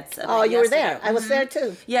Sundance event Oh, you were yesterday. there. I was there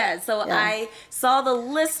too. Yeah, so I saw the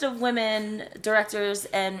list of women directors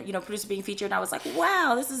and, producers being featured, and I was like,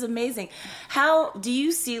 wow, this is amazing. How do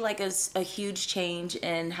you see like a huge change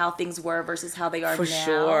in how things were versus how they are now? For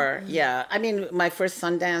sure. Yeah. I mean, my first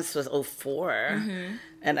Sundance was 2004.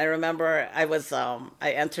 And I remember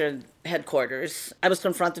I entered headquarters. I was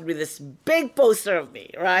confronted with this big poster of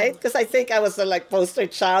me, right? Because I think I was the poster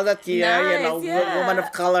child that year, woman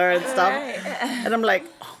of color and stuff. And I'm like,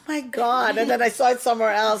 oh my God. And then I saw it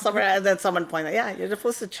somewhere else, and then someone pointed out, you're the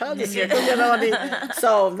poster child this year.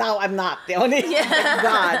 So now I'm not the only, thank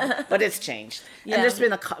God. But it's changed. Yeah. And there's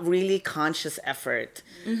been a really conscious effort.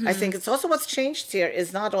 I think it's also what's changed here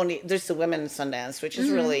is not only, there's the Women in Sundance, which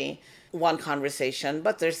is really one conversation,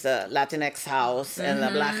 but there's the Latinx house and the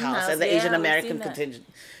Black house and the Asian American contingent,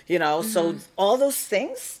 so all those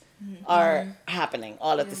things are happening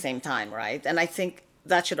all at the same time, right? And I think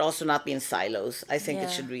that should also not be in silos. I think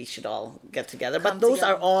we should all get together, but those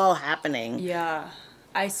are all happening. Yeah.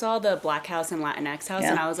 I saw the Black house and Latinx house,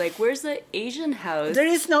 and I was like, "Where's the Asian house?" There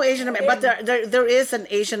is no Asian American, but there is an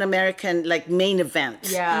Asian American main event.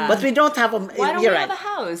 Yeah, but we don't have a. Why don't we have a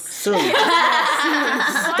house soon?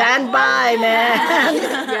 Stand by, man.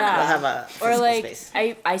 Yeah, we'll have a space.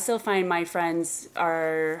 I still find my friends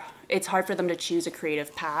are. It's hard for them to choose a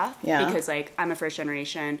creative path because I'm a first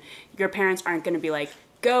generation. Your parents aren't going to be like,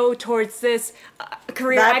 go towards this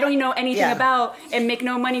career I don't know anything about and make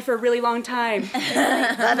no money for a really long time.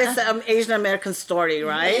 That is the Asian American story,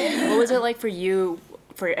 right? What was it like for you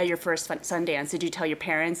at your first Sundance? Did you tell your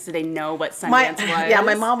parents? Did they know what Sundance was? Yeah,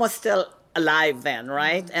 my mom was still alive then,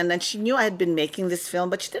 right? And then she knew I had been making this film,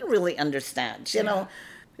 but she didn't really understand. You know,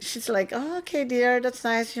 she's like, oh, okay, dear, that's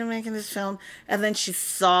nice. You're making this film. And then she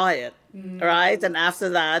saw it, right? And after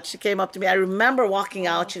that, she came up to me. I remember walking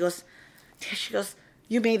out. She goes,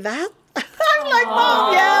 you made that? I'm like,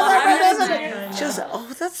 Mom, She was like,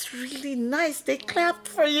 oh, that's really nice. They clapped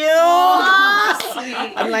for you.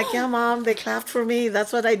 I'm like, yeah, Mom, they clapped for me.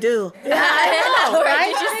 That's what I do. Yeah, I know,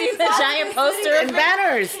 right? Did you see the giant poster? And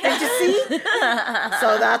banners. Did you see?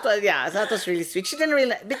 So that was really sweet. She didn't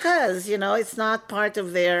really, because, it's not part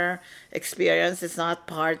of their experience. It's not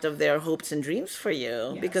part of their hopes and dreams for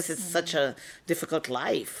you because it's such a difficult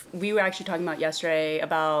life. We were actually talking about yesterday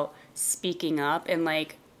about speaking up, and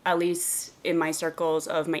like, at least in my circles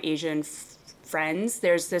of my Asian friends,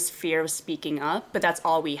 there's this fear of speaking up, but that's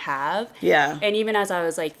all we have. Yeah. And even as I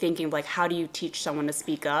was like thinking, like, how do you teach someone to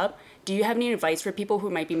speak up? Do you have any advice for people who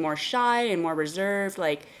might be more shy and more reserved,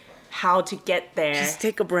 like how to get there? Just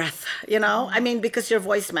take a breath, I mean, because your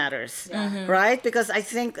voice matters, right? Because I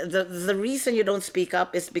think the reason you don't speak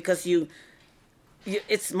up is because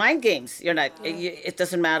it's mind games. You're not. It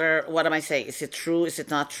doesn't matter. What am I saying? Is it true? Is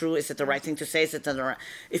it not true? Is it the right thing to say? Is it the right?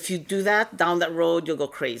 If you do that down that road, you'll go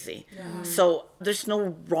crazy. So there's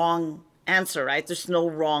no wrong answer, right? There's no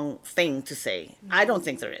wrong thing to say. I don't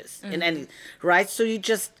think there is in any, right? So you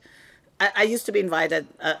just. I used to be invited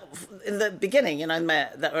in the beginning, in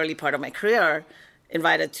the early part of my career,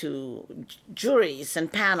 invited to juries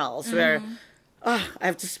and panels where. I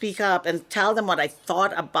have to speak up and tell them what I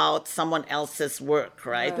thought about someone else's work,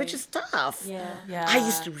 right? Which is tough. Yeah. I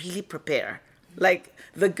used to really prepare. Like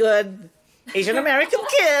the good Asian American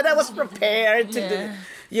kid, I was prepared to do,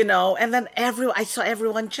 and then I saw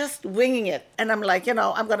everyone just winging it. And I'm like,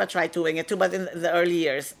 I'm going to try to wing it too. But in the early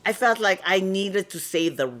years, I felt like I needed to say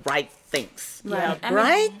the right things. Right.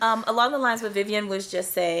 Right? Along the lines what Vivian was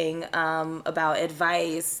just saying about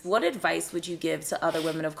advice, what advice would you give to other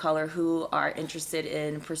women of color who are interested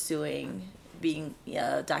in pursuing being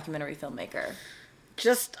a documentary filmmaker?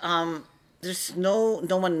 Just, there's no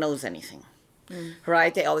one knows anything.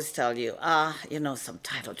 Right? They always tell you,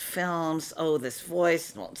 subtitled films, this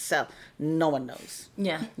voice won't sell. No one knows.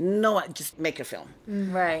 Yeah. No one, just make your film.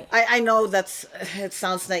 Right. I know it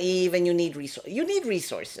sounds naive and you need resources. You need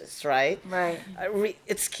resources, right? Right.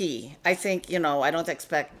 It's key. I think,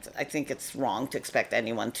 I think it's wrong to expect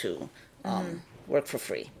anyone to work for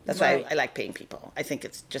free. That's why I like paying people. I think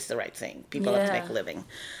it's just the right thing. People have to make a living.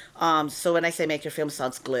 So when I say make your film,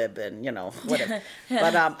 sounds glib and, whatever.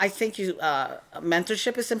 But I think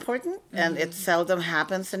mentorship is important and it seldom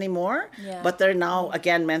happens anymore. Yeah. But there are now,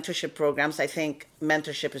 again, mentorship programs. I think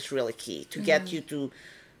mentorship is really key to get you to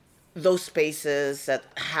those spaces that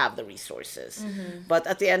have the resources. But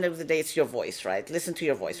at the end of the day, it's your voice, right? Listen to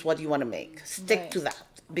your voice. What do you want to make? Stick to that.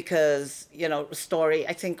 Because, story,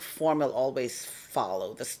 I think form will always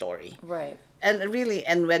follow the story. Right. And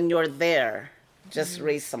when you're there, just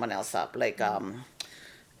raise someone else up. Like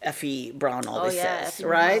Effie Brown always says, Effie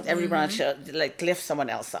right? Brown. Effie Brown should lift someone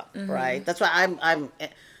else up, right? That's why I'm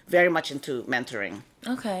very much into mentoring.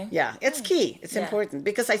 Okay. Yeah, it's key. It's important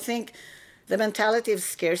because I think the mentality of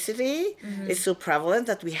scarcity is so prevalent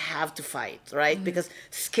that we have to fight, right? Because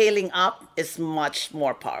scaling up is much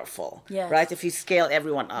more powerful, right? If you scale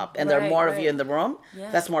everyone up and there are more of you in the room,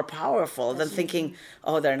 that's more powerful than thinking,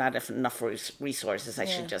 there are not enough resources. I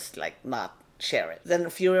should just not share it. Then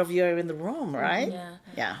fewer of you are in the room, right?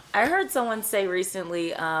 Yeah. I heard someone say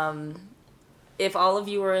recently, if all of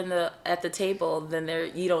you are at the table, then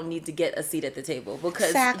you don't need to get a seat at the table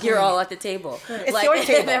because you're all at the table. It's your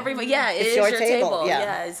table. It's your table.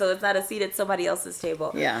 Yeah. So it's not a seat at somebody else's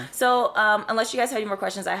table. Yeah. So unless you guys have any more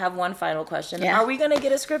questions, I have one final question. Yeah. Are we gonna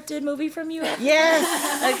get a scripted movie from you?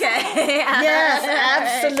 Yes. Okay.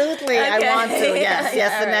 Yes, absolutely. Okay. I want to. Yes,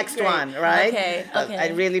 the right, next great. one, right? Okay. I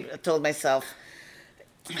really told myself.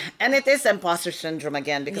 And it is imposter syndrome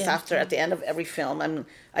again because at the end of every film,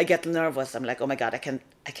 I get nervous. I'm like, oh my God, I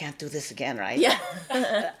can't do this again, right? Yeah.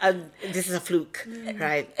 This is a fluke,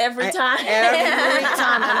 right? Every time. Every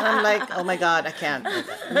time, and I'm like, oh my God, I can't.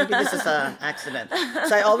 Maybe this is an accident.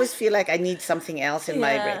 So I always feel like I need something else in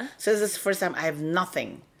my brain. So this is the first time I have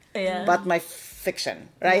nothing but my fiction,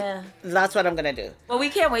 right? Yeah. That's what I'm gonna do. Well, we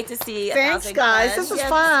can't wait to see. Thanks, guys. This was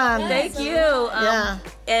fun. Thank you.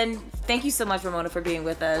 And thank you so much, Ramona, for being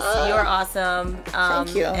with us. You're awesome.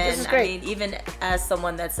 Thank you. And this is great. I mean, even as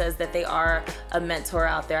someone that says that they are a mentor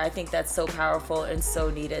out there, I think that's so powerful and so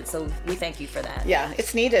needed. So we thank you for that. Yeah,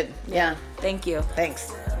 it's needed. Yeah. Thank you.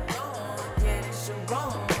 Thanks.